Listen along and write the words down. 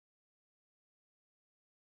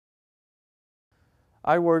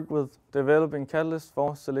I work with developing catalysts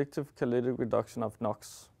for selective catalytic reduction of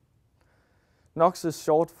NOx. NOx is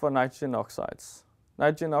short for nitrogen oxides.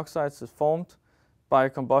 Nitrogen oxides is formed by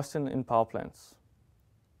combustion in power plants.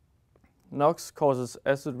 NOx causes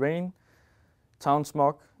acid rain, town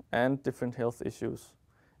smog, and different health issues.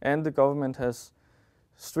 And the government has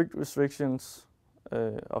strict restrictions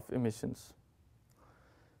of emissions.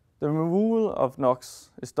 The removal of NOx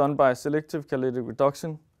is done by selective catalytic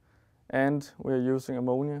reduction, and we are using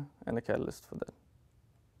ammonia and a catalyst for that.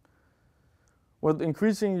 With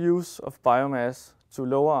increasing use of biomass to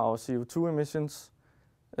lower our CO2 emissions,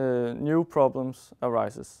 new problems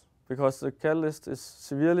arises because the catalyst is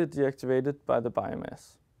severely deactivated by the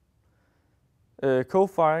biomass.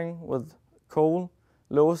 Co-firing with coal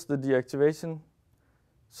lowers the deactivation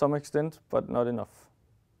some extent, but not enough.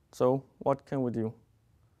 So what can we do?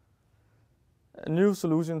 A new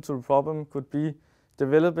solution to the problem could be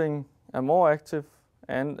developing a more active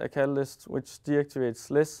and a catalyst which deactivates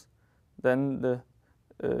less than the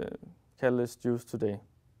catalyst used today.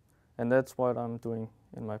 And that's what I'm doing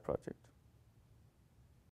in my project.